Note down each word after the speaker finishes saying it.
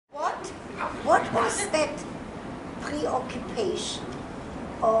was that preoccupation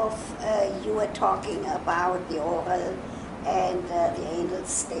of, you were talking about the oral and the anal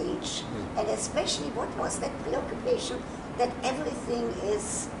stage, and especially what was that preoccupation that everything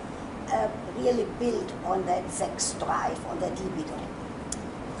is really built on that sex drive, on that libido?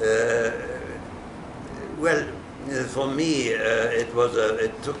 Well, for me,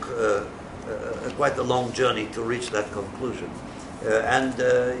 it took quite a long journey to reach that conclusion.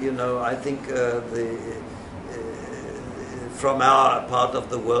 You know, I think from our part of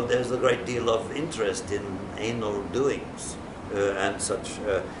the world, there's a great deal of interest in anal doings and such.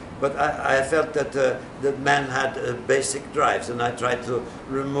 But I felt that man had basic drives, and I tried to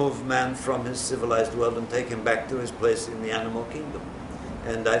remove man from his civilized world and take him back to his place in the animal kingdom.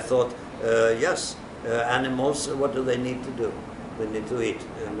 And I thought, yes, animals, what do they need to do? They need to eat,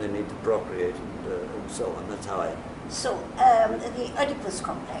 and they need to procreate, and so on. That's how I... So, the Oedipus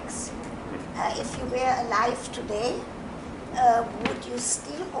complex, if you were alive today, would you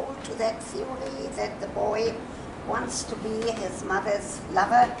still hold to that theory that the boy wants to be his mother's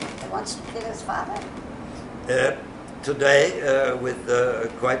lover and wants to kill his father? Today, with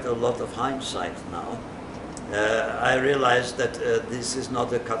quite a lot of hindsight now, I realize that this is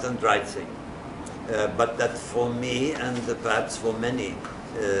not a cut and dried thing, but that for me and perhaps for many,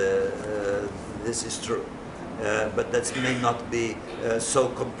 this is true. But that may not be so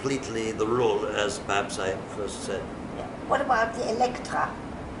completely the rule as perhaps I first said. Yeah. What about the Electra,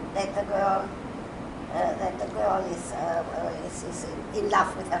 that the girl is in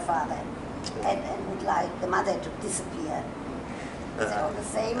love with her father and would like the mother to disappear? Is it all the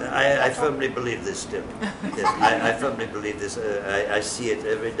same? I firmly believe this still. Yes, I firmly believe this. I see it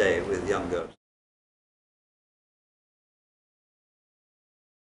every day with young girls.